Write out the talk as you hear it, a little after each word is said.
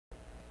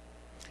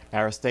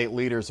Our state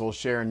leaders will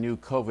share new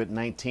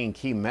COVID-19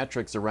 key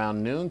metrics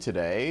around noon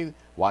today.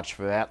 Watch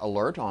for that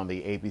alert on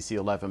the ABC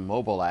 11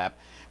 mobile app.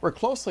 We're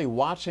closely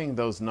watching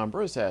those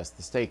numbers as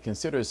the state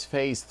considers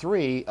phase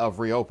 3 of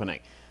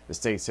reopening. The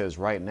state says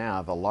right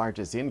now the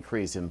largest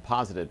increase in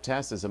positive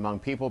tests is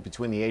among people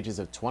between the ages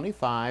of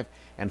 25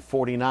 and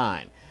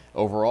 49.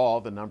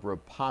 Overall, the number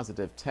of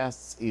positive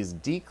tests is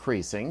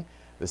decreasing.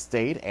 The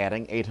state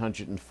adding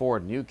 804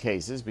 new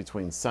cases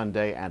between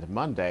Sunday and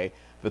Monday.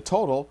 The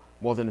total,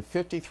 more than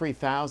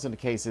 53,000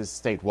 cases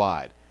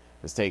statewide.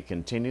 The state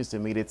continues to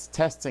meet its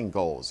testing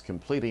goals,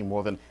 completing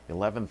more than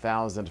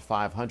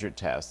 11,500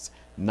 tests.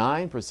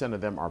 9%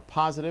 of them are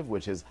positive,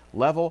 which is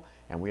level,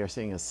 and we are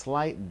seeing a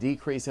slight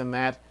decrease in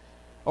that.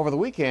 Over the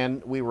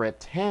weekend, we were at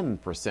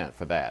 10%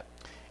 for that.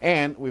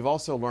 And we've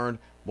also learned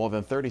more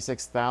than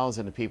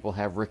 36,000 people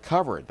have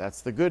recovered.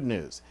 That's the good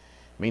news.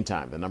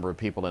 Meantime, the number of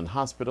people in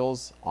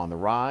hospitals on the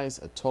rise,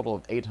 a total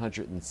of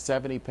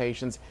 870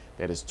 patients.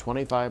 That is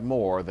 25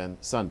 more than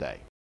Sunday.